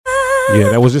Yeah,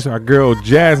 that was just our girl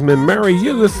Jasmine Murray.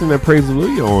 You're listening to Praise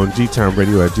Hallelujah on G-Time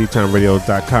Radio at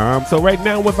gtimeradio.com. So right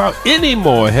now, without any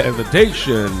more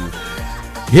hesitation,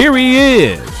 here he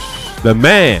is, the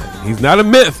man. He's not a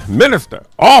myth, minister,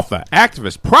 author,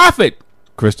 activist, prophet,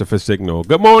 Christopher Signal.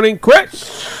 Good morning,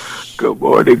 Chris. Good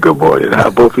morning. How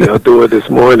both of y'all doing this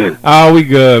morning? Oh, we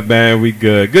good, man. We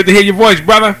good. Good to hear your voice,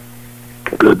 brother.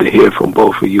 Good to hear from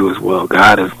both of you as well.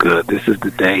 God is good. This is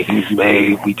the day He's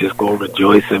made. We just gonna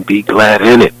rejoice and be glad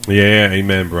in it. Yeah,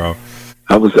 amen, bro.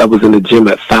 I was in the gym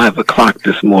at 5 o'clock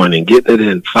this morning, getting it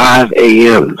in 5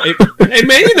 a.m. Hey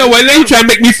man, you know what? Now you trying to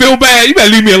make me feel bad. You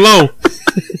better leave me alone.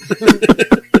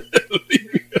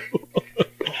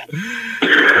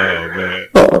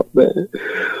 Oh man.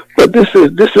 But this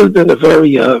has been a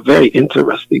very very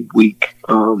interesting week.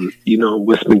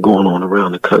 What's been going on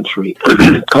around the country.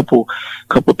 couple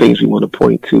things we want to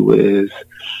point to is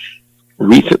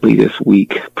recently this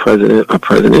week,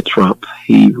 President Trump,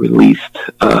 he released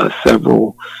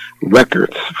several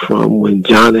records from when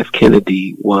John F.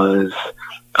 Kennedy was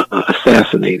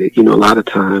assassinated. You know, a lot of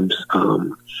times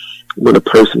when a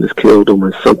person is killed or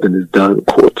when something is done,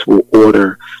 courts will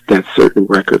order that certain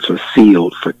records are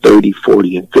sealed for 30,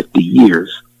 40, and 50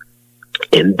 years.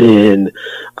 And then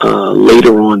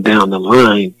later on down the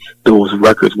line, those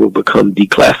records will become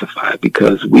declassified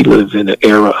because we live in an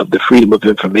era of the Freedom of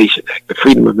Information Act. The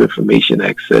Freedom of Information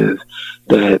Act says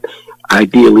that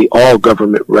ideally all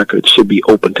government records should be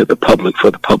open to the public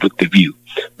for the public to view.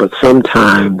 But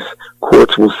sometimes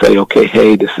courts will say, okay,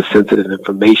 hey, this is sensitive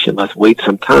information. Let's wait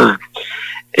some time.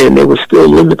 And there was still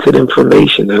limited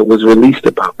information that was released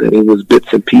about that. It was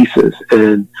bits and pieces.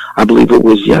 And I believe it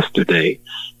was yesterday,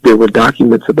 there were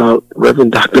documents about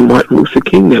Reverend Dr. Martin Luther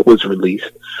King that was released.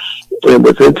 And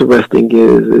what's interesting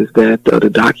is that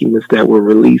the documents that were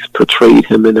released portrayed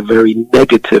him in a very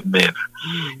negative manner.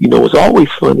 You know, it's always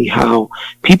funny how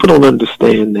people don't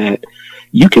understand that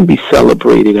you can be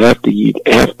celebrated after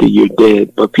you're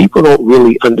dead, but people don't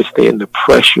really understand the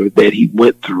pressure that he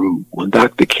went through when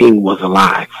Dr. King was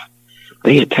alive.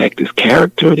 They attacked his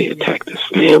character, they attacked his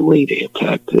family, they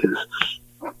attacked his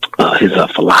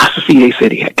philosophy. They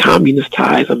said he had communist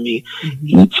ties. I mean,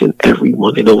 each and every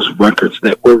one of those records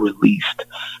that were released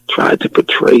tried to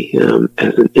portray him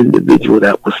as an individual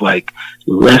that was like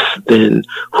less than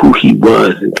who he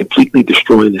was and completely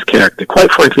destroying his character.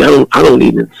 Quite frankly, I don't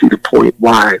even see the point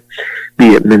why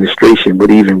the administration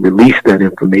would even release that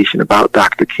information about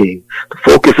Dr. King. The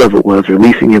focus of it was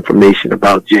releasing information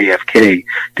about JFK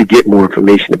to get more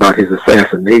information about his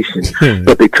assassination.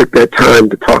 But they took that time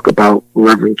to talk about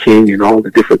Reverend King and all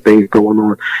the different things going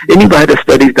on. Anybody that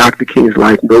studies Dr. King's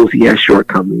life knows he has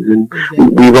shortcomings, and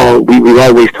we've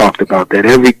always talked about that.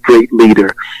 Every great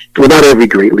leader, well, not every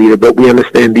great leader, but we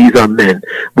understand these are men.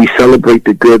 We celebrate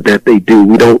the good that they do.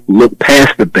 We don't look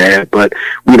past the bad, but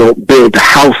we don't build the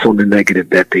house on the negative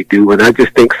that they do. And I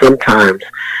just think sometimes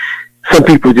some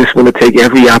people just want to take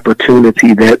every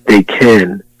opportunity that they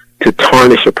can to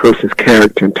tarnish a person's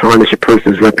character and tarnish a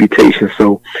person's reputation.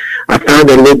 So I found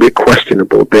it a little bit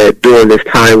questionable that during this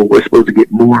time when we're supposed to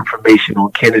get more information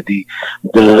on Kennedy,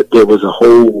 there was a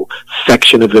whole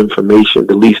section of information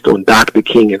released on Dr.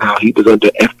 King and how he was under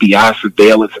FBI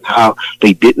surveillance and how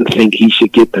they didn't think he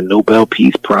should get the Nobel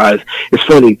Peace Prize. It's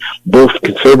funny, both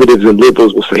conservatives and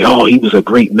liberals will say, oh, he was a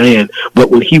great man,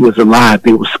 but when he was alive,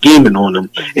 they were scheming on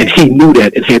him, and he knew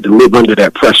that and had to live under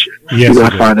that pressure. Yes, I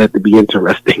find that to be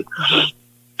interesting.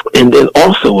 And then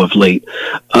also of late,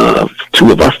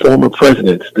 two of our former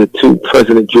presidents,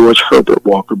 President George Herbert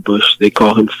Walker Bush, they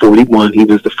call him 41. He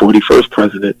was the 41st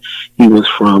president. He was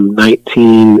from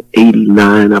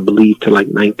 1989, I believe, to like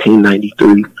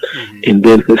 1993. And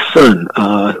then his son,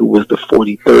 who was the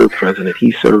 43rd president,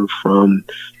 he served from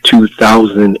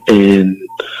 2000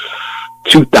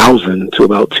 to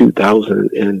about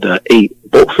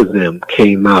 2008. Both of them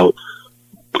came out.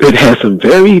 It has some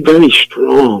very, very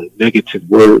strong negative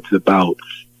words about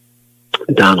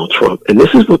Donald Trump. And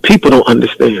this is what people don't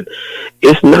understand.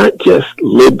 It's not just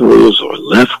liberals or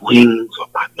left wings or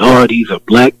minorities or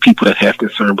black people that have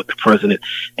concern with the president.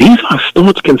 These are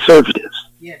staunch conservatives.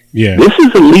 Yeah. This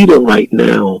is a leader right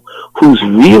now who's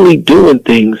really doing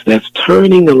things that's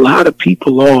turning a lot of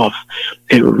people off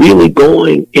and really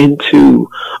going into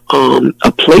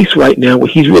a place right now where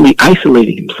he's really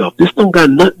isolating himself. This don't got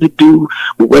nothing to do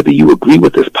with whether you agree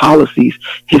with his policies.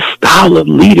 His style of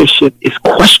leadership is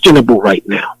questionable right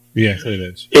now. Yes, it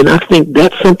is. And I think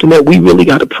that's something that we really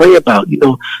got to pray about. You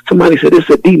know, somebody said it's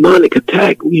a demonic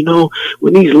attack, you know,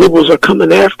 when these liberals are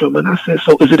coming after him. And I said,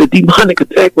 so is it a demonic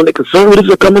attack when the conservatives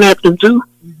are coming after him too?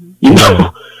 You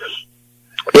know?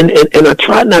 And I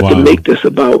try not to make this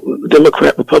about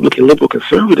Democrat, Republican, liberal,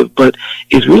 conservative, but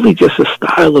it's really just a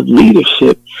style of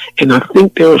leadership. And I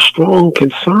think there are strong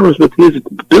concerns with his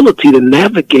ability to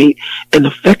navigate and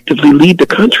effectively lead the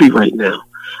country right now.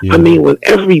 Yeah. I mean, when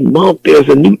every month there's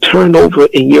a new turnover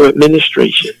in your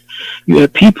administration, you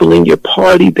have people in your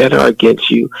party that are against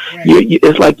you. Right.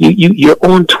 It's like you're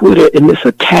on Twitter in this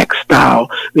attack style,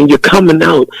 and you're coming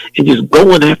out and just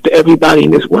going after everybody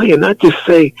in this way. And I just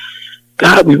say,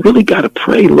 God, we really got to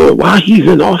pray, Lord, while he's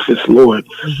in office, Lord,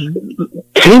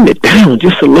 tame it down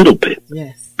just a little bit.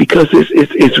 Yes. Because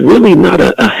it's really not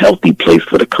a healthy place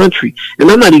for the country. And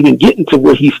I'm not even getting to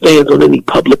where he stands on any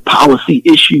public policy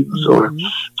issues or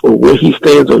where he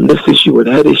stands on this issue or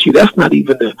that issue. That's not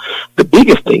even the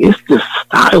biggest thing. It's the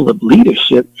style of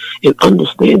leadership and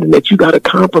understanding that you got to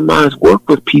compromise, work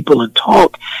with people and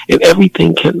talk, and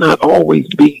everything cannot always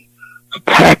be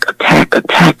attack.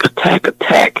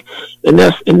 And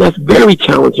that's very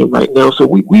challenging right now. So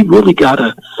we really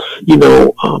gotta,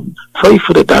 pray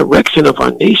for the direction of our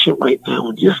nation right now,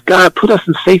 and just God put us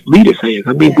in safe leaders' hands.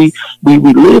 I mean, yes. we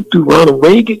lived through Ronald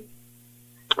Reagan,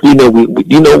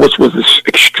 which was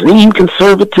extreme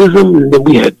conservatism, and then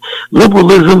we had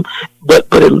liberalism.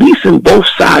 But at least in both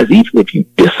sides, even if you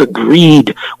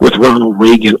disagreed with Ronald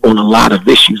Reagan on a lot of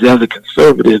issues as a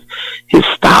conservative, his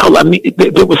style, I mean,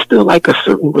 there was still like a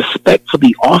certain respect for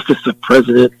the office of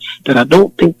president that I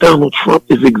don't think Donald Trump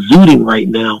is exuding right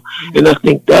now. And I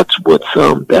think that's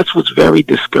what's very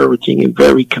discouraging and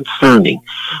very concerning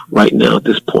right now at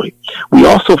this point. We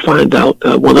also find out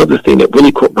one other thing that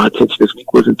really caught my attention this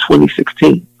week was in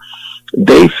 2016.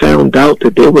 They found out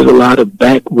that there was a lot of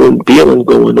backroom dealing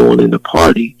going on in the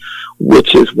party,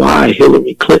 which is why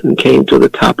Hillary Clinton came to the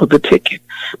top of the ticket,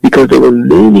 because there were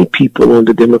many people on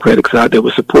the Democratic side that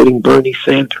were supporting Bernie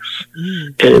Sanders.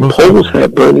 And polls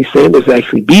had Bernie Sanders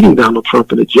actually beating Donald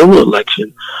Trump in the general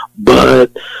election.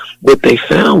 But what they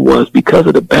found was, because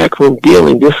of the backroom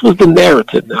dealing, this was the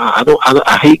narrative. Now,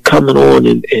 I hate coming on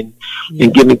and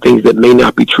giving things that may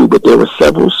not be true, but there were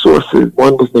several sources.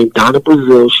 One was named Donna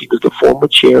Brazile. She was the former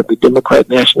chair of the Democrat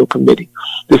National Committee.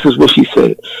 This is what she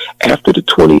said.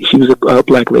 She was a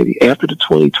black lady. After the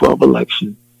 2012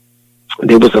 election,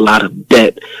 there was a lot of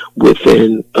debt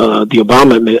within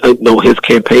his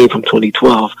campaign from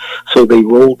 2012. So they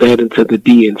rolled that into the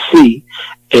DNC.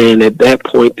 And at that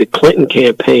point, the Clinton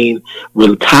campaign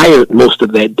retired most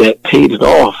of that debt, paid it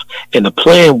off. And the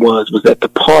plan was that the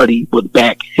party would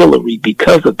back Hillary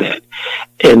because of that.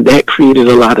 And that created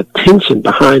a lot of tension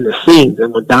behind the scenes.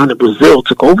 And when Donna Brazile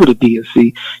took over the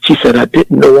DNC, she said, I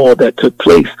didn't know all that took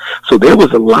place. So there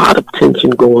was a lot of tension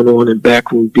going on in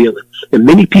backroom dealing. And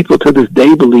many people to this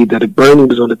day believe that if Bernie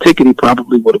was on the ticket, he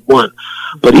probably would have won.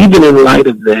 But even in light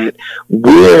of that,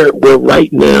 we're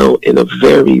right now in a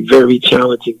very, very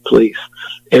challenging place.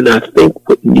 And I think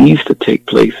what needs to take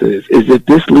place is if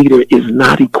this leader is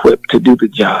not equipped to do the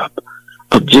job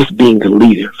of just being a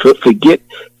leader, forget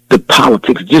the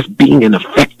politics, just being an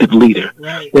effective leader,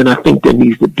 right, then I think there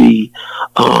needs to be,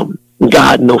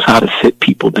 God knows how to sit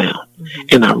people down.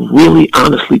 And I really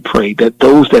honestly pray that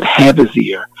those that have his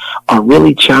ear are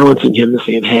really challenging him and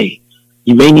saying, hey,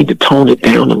 you may need to tone it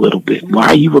down a little bit. Why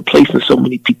are you replacing so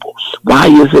many people? Why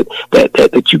is it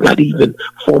that you got even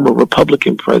former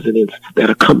Republican presidents that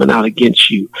are coming out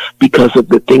against you because of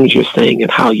the things you're saying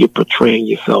and how you're portraying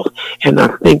yourself? And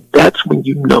I think that's when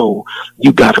you know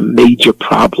you got a major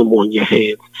problem on your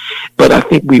hands. But I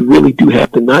think we really do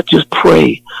have to not just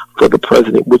pray for the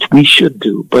president, which we should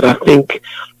do, but I think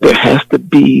there has to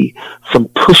be some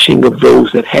pushing of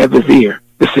those that have his ear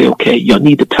to say, okay, y'all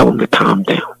need to tell him to calm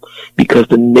down. Because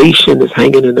the nation is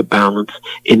hanging in the balance.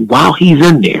 And while he's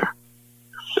in there,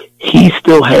 he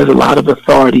still has a lot of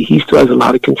authority. He still has a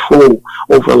lot of control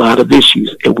over a lot of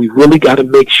issues. And we really got to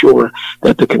make sure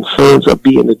that the concerns are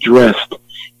being addressed,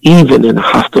 even in a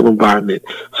hostile environment.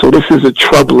 So this is a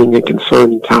troubling and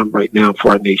concerning time right now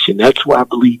for our nation. That's where I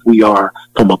believe we are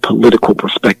from a political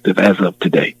perspective as of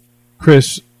today.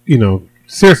 Chris,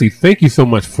 seriously, thank you so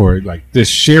much for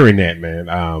just sharing that,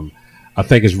 man. I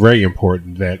think it's very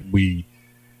important that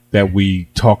we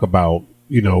talk about,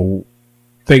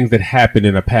 things that happened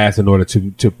in the past in order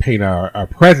to paint our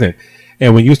present.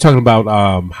 And when you was talking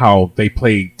about how they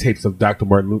played tapes of Dr.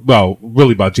 Martin, well,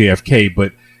 really about JFK,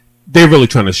 but they're really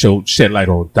trying to shed light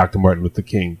on Dr. Martin Luther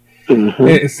King. Mm-hmm.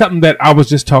 It's something that I was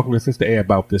just talking to Sister A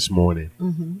about this morning.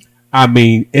 Mm-hmm. I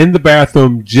mean, in the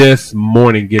bathroom, just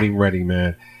morning, getting ready,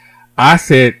 man. I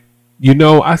said,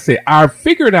 I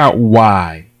figured out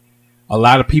why a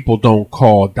lot of people don't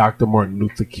call Dr. Martin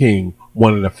Luther King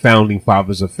one of the founding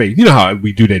fathers of faith. You know how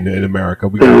we do that in America.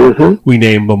 We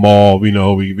name them all. You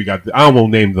know, we got. I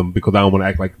won't name them because I don't want to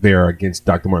act like they're against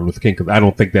Dr. Martin Luther King, because I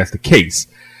don't think that's the case.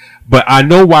 But I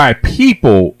know why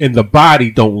people in the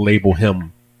body don't label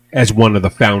him as one of the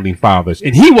founding fathers.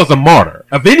 And he was a martyr.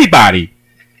 Of anybody,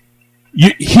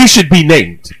 he should be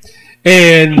named.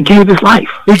 And he gave his life.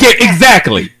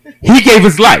 Exactly. He gave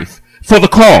his life for the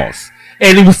cause.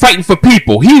 And he was fighting for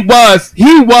people. He was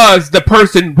the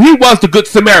person, he was the Good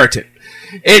Samaritan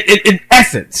in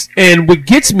essence. And what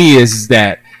gets me is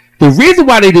that the reason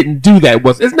why they didn't do that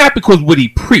was, it's not because what he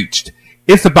preached.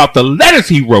 It's about the letters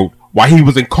he wrote while he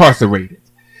was incarcerated.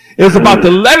 It was about the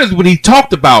letters when he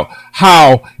talked about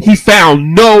how he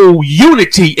found no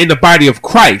unity in the body of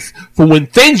Christ. For when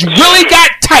things really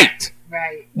got tight,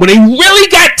 when they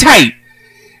really got tight,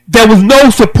 there was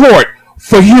no support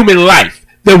for human life.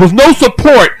 There was no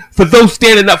support for those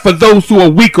standing up for those who are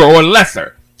weaker or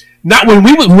lesser. Not when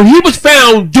he was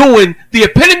found doing the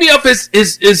epitome of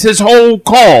his whole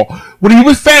call. When he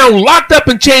was found locked up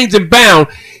in chains and bound,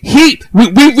 we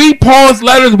read Paul's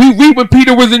letters. We read when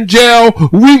Peter was in jail.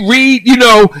 We read,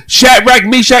 Shadrach,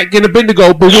 Meshach, and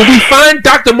Abednego. But when we find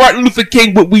Dr. Martin Luther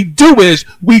King, what we do is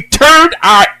we turned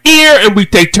our ear and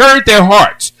they turned their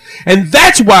hearts, and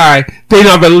that's why they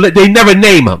never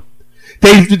name him.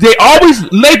 They always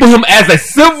label him as a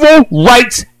civil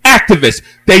rights activist.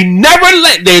 They never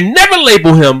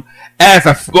label him as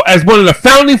one of the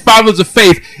founding fathers of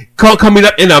faith coming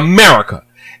up in America.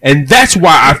 And that's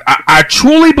why I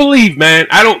truly believe, man,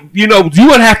 God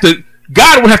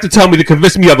would have to tell me to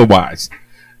convince me otherwise.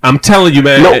 I'm telling you,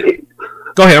 man. No,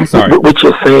 go ahead, I'm sorry. What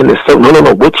you're saying is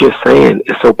what you're saying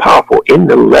is so powerful. In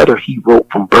the letter he wrote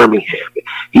from Birmingham,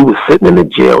 he was sitting in the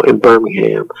jail in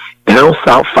Birmingham, down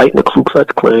south, fighting the Ku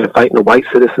Klux Klan, fighting the White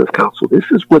Citizens Council. This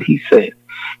is what he said.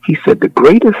 He said, the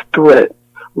greatest threat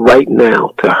right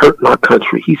now to hurting our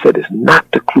country, he said, is not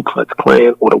the Ku Klux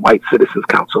Klan or the White Citizens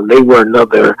Council. And they were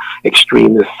another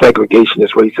extremist,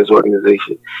 segregationist, racist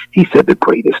organization. He said the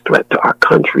greatest threat to our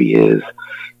country is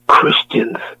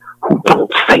Christians who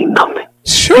don't say nothing.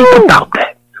 Think about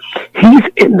that. He's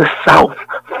in the South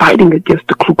fighting against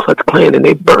the Ku Klux Klan, and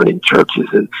they're burning churches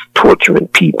and torturing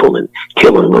people and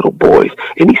killing little boys.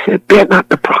 And he said, they're not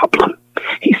the problem.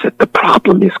 He said the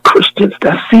problem is Christians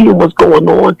that seeing what's going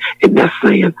on and they're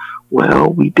saying, well,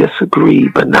 we disagree,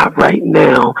 but not right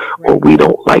now, or we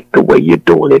don't like the way you're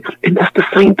doing it. And that's the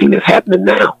same thing that's happening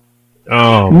now.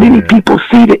 Many people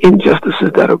see the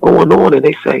injustices that are going on and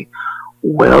they say,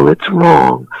 well, it's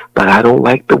wrong, but I don't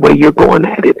like the way you're going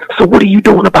at it. So what are you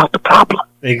doing about the problem?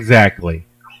 Exactly.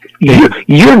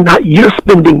 You're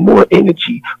spending more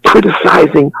energy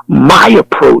criticizing my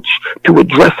approach to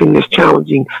addressing this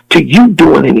challenging to you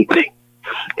doing anything.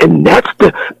 And that's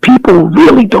people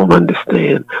really don't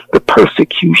understand the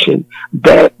persecution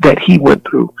that he went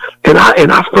through. And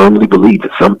I firmly believe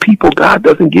that some people, God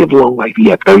doesn't give long life. He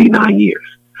had 39 years.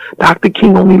 Dr.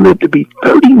 King only lived to be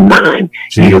 39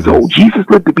 years old. Jesus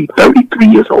lived to be 33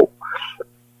 years old.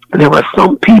 And there are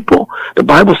some people, the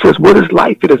Bible says, what is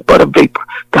life? It is but a vapor.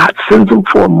 God sends them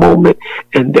for a moment,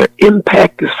 and their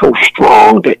impact is so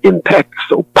strong, their impact is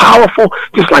so powerful,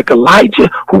 just like Elijah,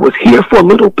 who was here for a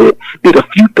little bit, did a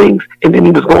few things, and then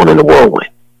he was going in the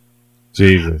whirlwind.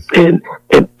 Jesus. And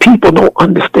people don't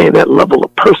understand that level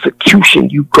of persecution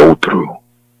you go through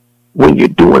when you're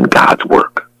doing God's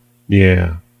work.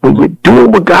 Yeah. When you're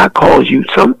doing what God calls you,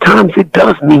 sometimes it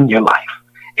does mean your life.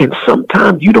 And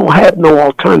sometimes you don't have no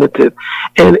alternative.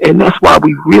 And that's why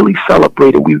we really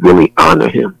celebrate and we really honor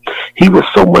him. He was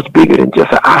so much bigger than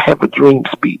just a I have a dream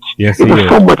speech. Yes, it was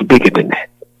so much bigger than that.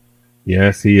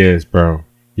 Yes, he is, bro.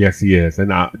 Yes, he is.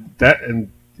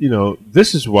 And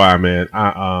this is why, man,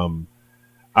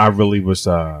 I really was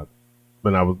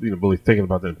when I was really thinking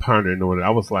about that and pondering on it, I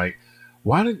was like,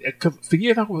 because for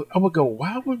years I would go,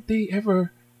 why would they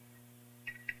ever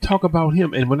talk about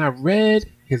him? And when I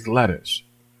read his letters,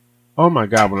 oh my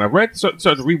God! When I read, started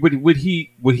to read what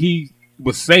he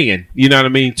was saying, you know what I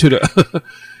mean, to the,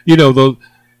 it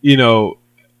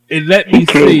let me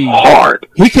see. Hard.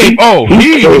 He came.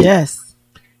 Yes.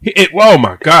 Oh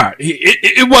my God!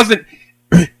 It wasn't.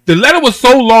 The letter was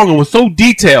so long and was so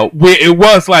detailed, where it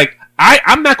was like,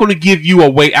 I'm not going to give you a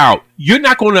way out. You're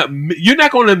not going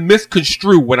to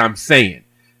misconstrue what I'm saying.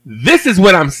 This is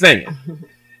what I'm saying.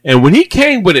 And when he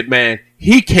came with it, man,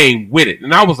 he came with it.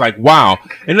 And I was like, wow.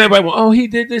 And everybody went, oh, he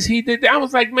did this, he did that. I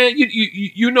was like, man,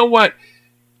 you know what?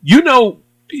 You know,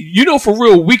 for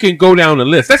real, we can go down the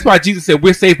list. That's why Jesus said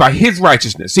we're saved by his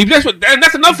righteousness. See, that's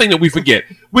another thing that we forget.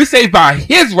 We're saved by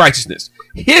his righteousness,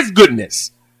 his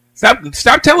goodness.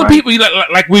 Stop telling people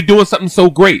like we're doing something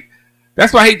so great.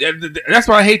 That's why I hate. That's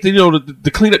why I hate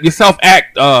the clean up yourself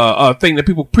act thing that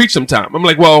people preach sometimes. I'm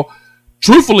like, well,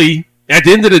 truthfully, at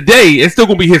the end of the day, it's still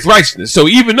gonna be his righteousness. So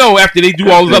even though after they do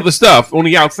all this other stuff on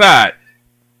the outside,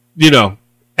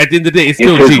 at the end of the day, it's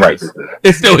still Jesus.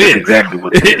 It's still his. Exactly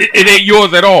what it ain't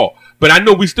yours at all. But I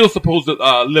know we still supposed to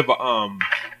live a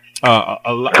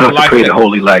life, a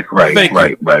holy life, right.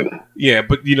 Yeah,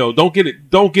 but don't get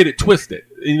it twisted.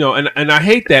 And I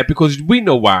hate that because we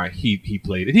know why he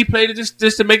played it. He played it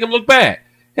just to make him look bad.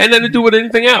 Had nothing to do with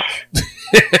anything else.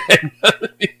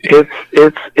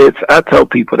 It's I tell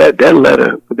people that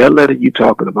letter you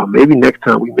talking about, maybe next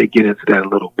time we may get into that a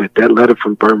little bit. That letter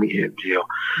from Birmingham jail.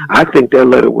 I think that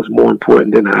letter was more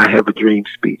important than I Have a Dream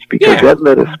speech, because that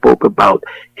letter spoke about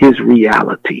his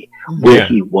reality, where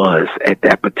he was at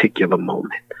that particular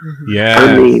moment. Yeah.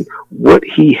 I mean, what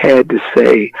he had to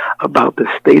say about the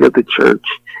state of the church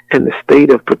and the state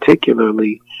of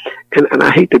particularly, and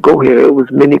I hate to go here, it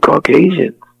was many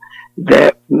Caucasian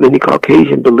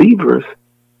believers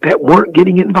that weren't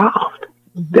getting involved,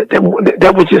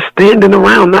 that was just standing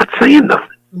around not saying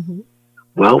nothing.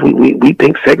 Well, we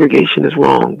think segregation is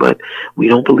wrong, but we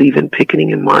don't believe in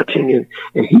picketing and marching,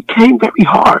 and he came very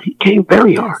hard.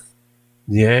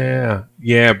 Yeah,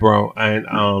 bro. And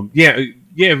if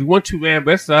you want to, man,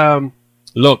 let's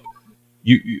look.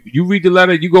 You read the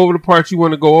letter. You go over the parts you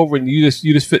want to go over, and you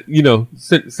just fit.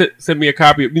 Send me a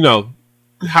copy of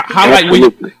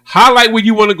highlight what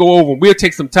you want to go over. We'll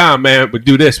take some time, man, but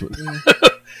do this one.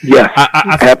 Yeah,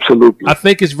 absolutely. I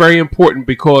think it's very important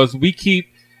because we keep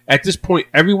at this point.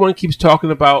 Everyone keeps talking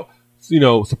about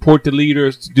support the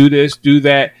leaders, do this, do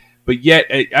that. But yet,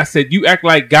 I said, you act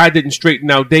like God didn't straighten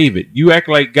out David. You act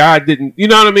like God didn't, you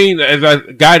know what I mean?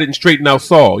 God didn't straighten out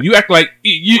Saul. You act like,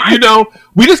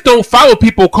 we just don't follow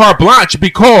people carte blanche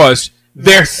because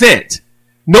they're sent.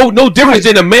 No difference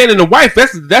than a man and a wife.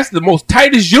 That's the most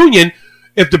tightest union.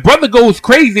 If the brother goes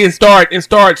crazy and start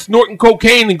snorting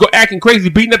cocaine and go acting crazy,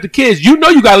 beating up the kids, you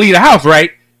got to leave the house, right?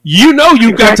 You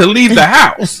got to leave the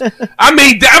house. I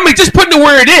mean, just putting it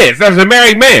where it is as a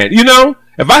married man,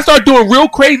 If I start doing real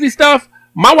crazy stuff,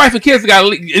 my wife and kids got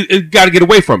to get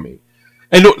away from me,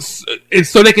 and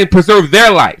so they can preserve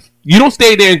their life. You don't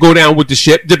stay there and go down with the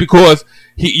ship just because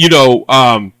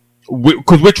because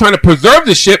we're trying to preserve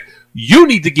the ship. You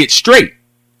need to get straight,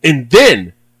 and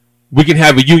then we can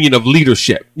have a union of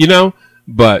leadership.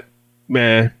 But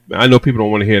man, I know people don't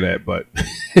want to hear that, but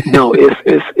no,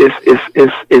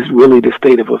 it's really the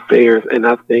state of affairs, and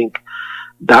I think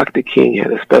Dr. King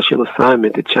had a special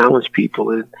assignment to challenge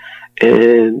people,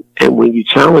 and when you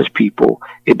challenge people,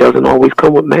 it doesn't always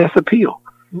come with mass appeal.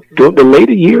 The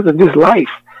later years of his life,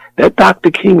 that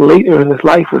Dr. King later in his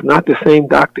life was not the same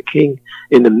Dr. King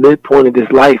in the midpoint of his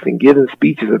life and giving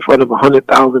speeches in front of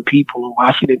 100,000 people in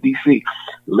Washington, D.C.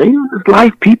 Later in his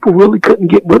life, people really couldn't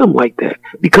get with him like that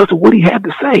because of what he had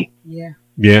to say. Yeah.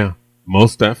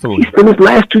 Most definitely. He spent his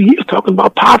last 2 years talking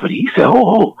about poverty. He said,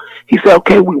 he said,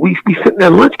 okay, we sitting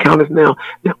at lunch counters now.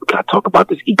 Now we got to talk about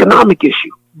this economic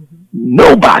issue.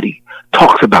 Nobody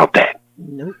talks about that.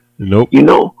 Nope.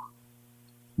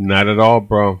 Not at all,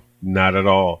 bro. Not at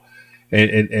all.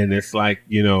 And it's like,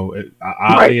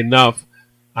 oddly enough,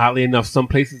 some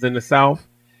places in the South,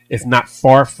 it's not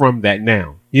far from that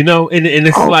now. And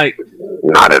it's like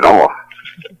not at all.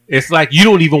 It's like you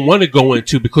don't even want to go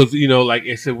into because like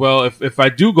I said. Well, if I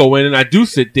do go in and I do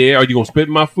sit there, are you gonna spit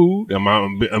in my food? Am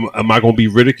I gonna be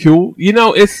ridiculed?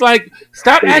 It's like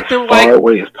stop acting like as far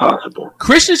away as possible.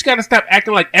 Christians got to stop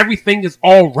acting like everything is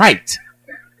all right.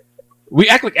 We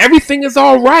act like everything is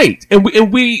all right, and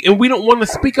we don't want to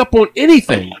speak up on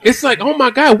anything. It's like, oh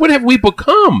my God, what have we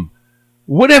become?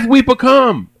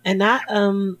 And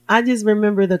I just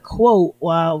remember the quote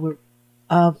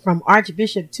from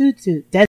Archbishop Tutu.